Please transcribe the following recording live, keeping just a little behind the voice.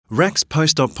RAC's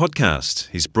Post-Op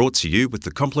podcast is brought to you with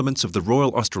the compliments of the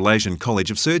Royal Australasian College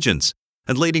of Surgeons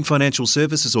and leading financial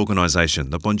services organisation,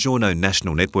 the Bongiorno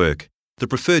National Network, the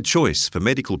preferred choice for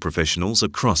medical professionals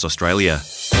across Australia.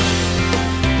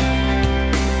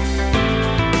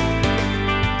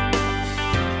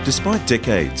 Despite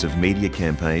decades of media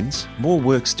campaigns, more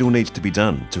work still needs to be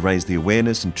done to raise the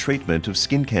awareness and treatment of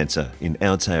skin cancer in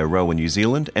Aotearoa, New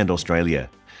Zealand and Australia,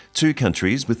 two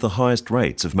countries with the highest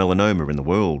rates of melanoma in the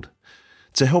world.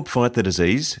 To help fight the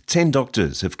disease, 10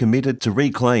 doctors have committed to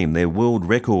reclaim their world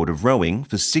record of rowing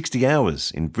for 60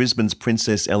 hours in Brisbane's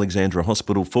Princess Alexandra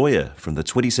Hospital foyer from the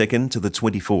 22nd to the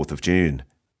 24th of June.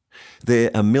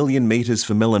 Their A Million Metres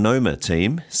for Melanoma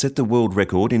team set the world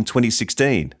record in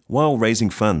 2016 while raising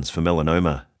funds for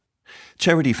melanoma.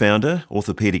 Charity founder,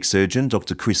 orthopaedic surgeon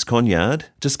Dr. Chris Conyard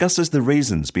discusses the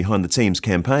reasons behind the team's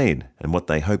campaign and what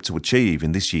they hope to achieve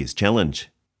in this year's challenge.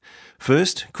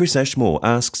 First, Chris Ashmore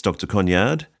asks Dr.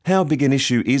 Conyard how big an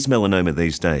issue is melanoma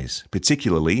these days,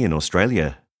 particularly in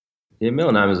Australia. Yeah,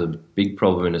 melanoma is a big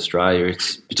problem in Australia.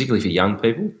 It's particularly for young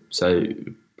people. So,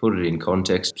 put it in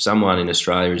context, someone in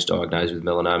Australia is diagnosed with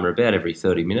melanoma about every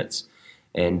 30 minutes,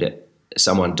 and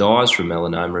someone dies from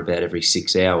melanoma about every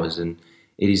 6 hours. And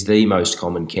it is the most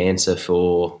common cancer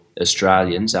for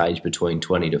Australians aged between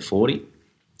 20 to 40.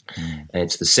 And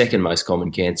it's the second most common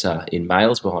cancer in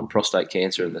males behind prostate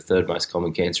cancer and the third most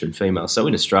common cancer in females. So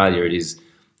in Australia,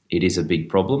 it is a big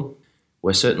problem.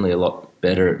 We're certainly a lot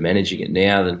better at managing it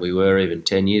now than we were even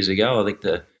 10 years ago. I think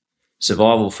the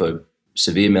survival for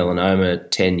severe melanoma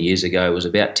 10 years ago was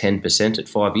about 10% at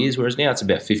 5 years, whereas now it's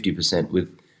about 50%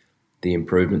 with the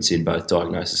improvements in both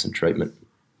diagnosis and treatment.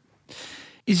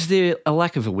 Is there a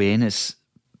lack of awareness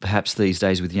perhaps these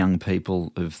days with young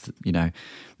people of,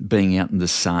 being out in the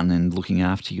sun and looking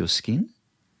after your skin?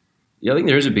 Yeah, I think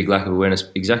there is a big lack of awareness,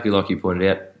 exactly like you pointed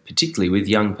out, particularly with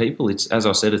young people. It's, as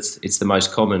I said, it's the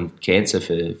most common cancer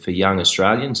for young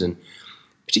Australians, and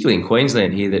particularly in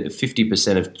Queensland here, that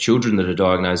 50% of children that are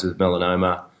diagnosed with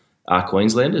melanoma are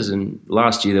Queenslanders, and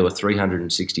last year there were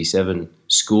 367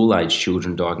 school-aged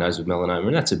children diagnosed with melanoma,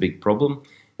 and that's a big problem.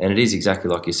 And it is exactly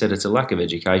like you said, it's a lack of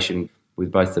education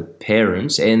with both the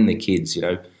parents and the kids.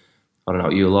 I don't know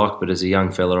what you're like, but as a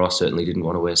young fella, I certainly didn't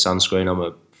want to wear sunscreen. I'm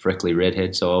a freckly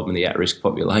redhead, so I'm in the at-risk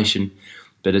population.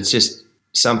 But it's just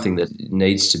something that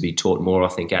needs to be taught more, I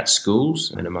think, at schools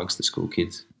and amongst the school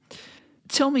kids.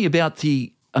 Tell me about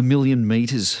the A Million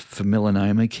Metres for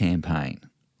Melanoma campaign.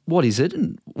 What is it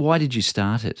and why did you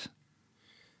start it?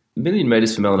 A Million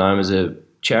Metres for Melanoma is a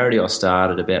charity I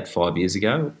started about 5 years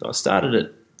ago. I started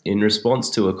it in response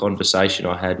to a conversation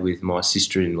I had with my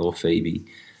sister-in-law, Phoebe.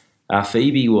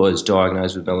 Phoebe was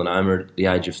diagnosed with melanoma at the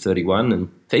age of 31, and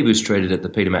Phoebe was treated at the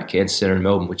Peter Mac Cancer Centre in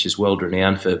Melbourne, which is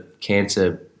world-renowned for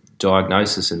cancer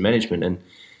diagnosis and management. And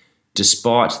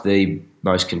despite the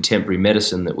most contemporary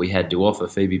medicine that we had to offer,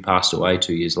 Phoebe passed away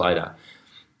 2 years later.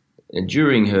 And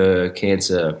during her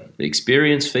cancer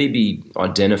experience, Phoebe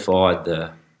identified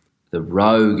the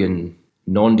rogue and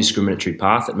non-discriminatory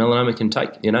path that melanoma can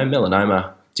take.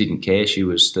 Melanoma didn't care. She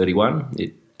was 31.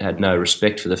 It had no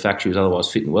respect for the fact she was otherwise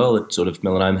fit and well.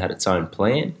 Melanoma had its own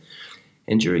plan.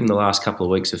 And during the last couple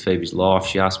of weeks of Phoebe's life,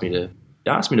 she asked me to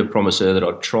promise her that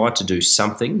I'd try to do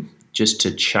something just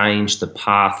to change the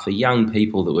path for young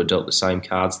people that were dealt the same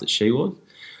cards that she was.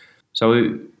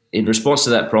 So in response to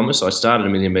that promise, I started A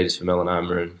Million Metres for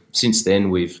Melanoma, and since then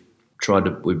we've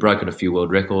broken a few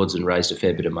world records and raised a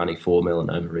fair bit of money for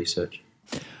melanoma research.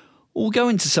 We'll go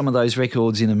into some of those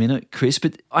records in a minute, Chris,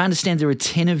 but I understand there are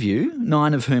 10 of you,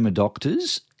 9 of whom are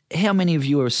doctors. How many of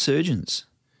you are surgeons?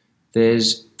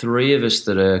 There's 3 of us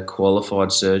that are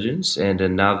qualified surgeons and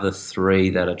another 3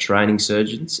 that are training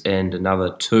surgeons and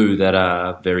another 2 that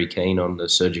are very keen on the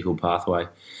surgical pathway.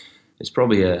 It's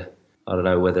probably I don't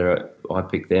know whether I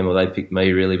pick them or they pick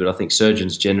me really, but I think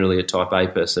surgeons generally are type A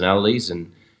personalities,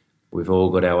 and we've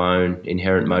all got our own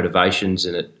inherent motivations,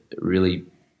 and it really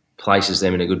places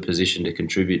them in a good position to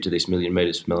contribute to this Million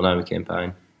Metres for Melanoma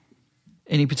campaign.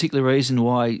 Any particular reason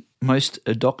why most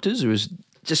are doctors, or is it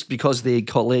just because they're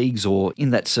colleagues or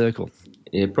in that circle?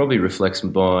 Yeah, it probably reflects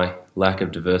my lack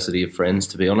of diversity of friends,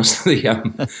 to be honest.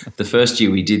 The first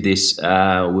year we did this, we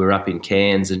were up in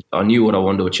Cairns, and I knew what I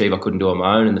wanted to achieve. I couldn't do it on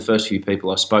my own, and the first few people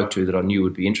I spoke to that I knew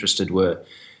would be interested were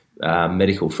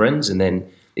medical friends, and then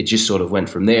it just sort of went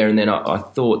from there. And then I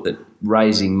thought that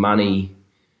raising money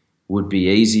would be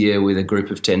easier with a group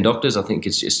of 10 doctors. I think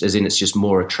it's just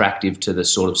more attractive to the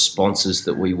sort of sponsors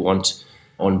that we want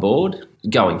on board.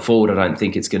 Going forward, I don't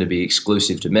think it's going to be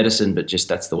exclusive to medicine, but just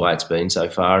that's the way it's been so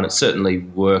far, and it certainly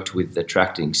worked with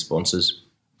attracting sponsors.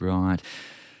 Right.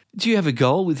 Do you have a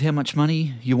goal with how much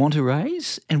money you want to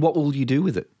raise, and what will you do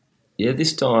with it? Yeah,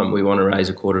 this time we want to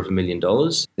raise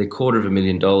 $250,000. The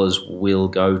 $250,000 will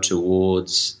go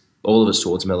towards, all of it's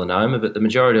towards melanoma, but the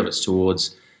majority of it's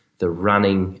towards the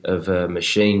running of a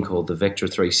machine called the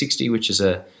Vectra 360, which is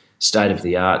a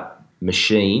state-of-the-art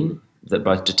machine that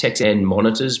both detects and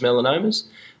monitors melanomas,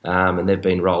 and they've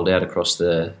been rolled out across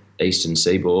the eastern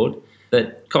seaboard.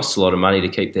 That costs a lot of money to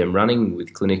keep them running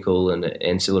with clinical and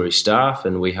ancillary staff,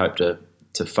 and we hope to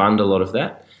fund a lot of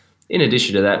that. In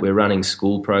addition to that, we're running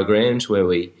school programs where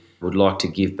we would like to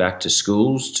give back to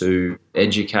schools to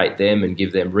educate them and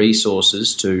give them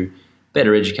resources to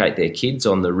better educate their kids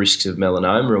on the risks of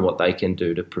melanoma and what they can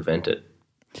do to prevent it.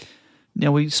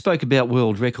 Now, we spoke about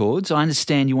world records. I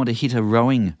understand you want to hit a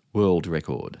rowing world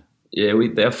record. Yeah,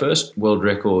 our first world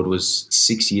record was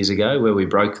 6 years ago, where we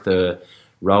broke the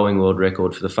rowing world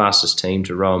record for the fastest team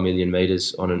to row 1,000,000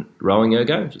 metres on a rowing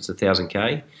ergo. It's 1,000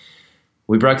 k.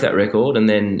 We broke that record, and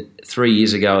then 3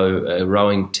 years ago, a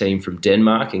rowing team from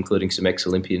Denmark, including some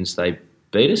ex-Olympians, they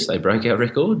beat us. They broke our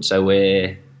record, so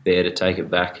we're there to take it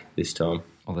back this time.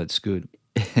 Oh, that's good.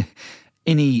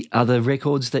 Any other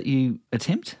records that you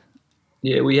attempt?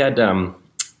 Yeah, we had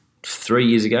 3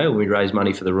 years ago when we raised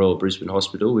money for the Royal Brisbane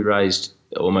Hospital. We raised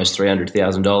almost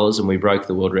 $300,000, and we broke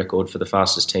the world record for the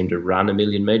fastest team to run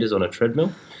 1,000,000 metres on a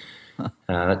treadmill.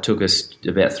 That took us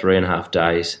about 3.5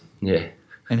 days. Yeah.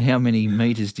 And how many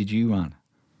metres did you run?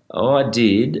 Oh, I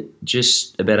did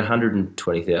just about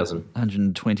 120,000.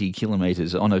 120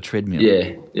 kilometres on a treadmill.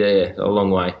 Yeah, a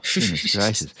long way. Goodness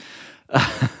gracious.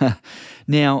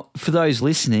 Now, for those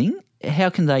listening, how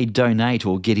can they donate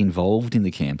or get involved in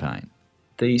the campaign?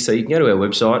 So you can go to our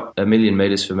website,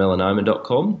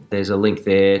 1,000,000metersformelanoma.com. There's a link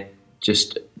there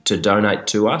just to donate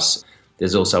to us.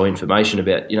 There's also information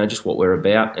about, just what we're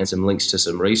about and some links to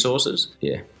some resources.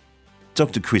 Yeah.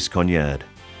 Dr. Chris Conyard.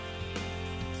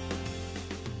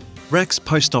 RAC's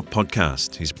Post-Op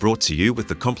podcast is brought to you with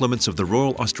the compliments of the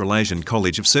Royal Australasian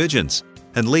College of Surgeons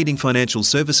and leading financial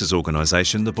services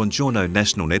organisation, the Buongiorno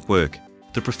National Network,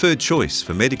 the preferred choice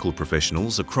for medical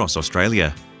professionals across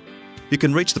Australia. You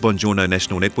can reach the Buongiorno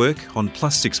National Network on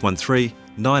 +613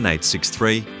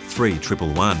 9863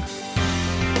 3111.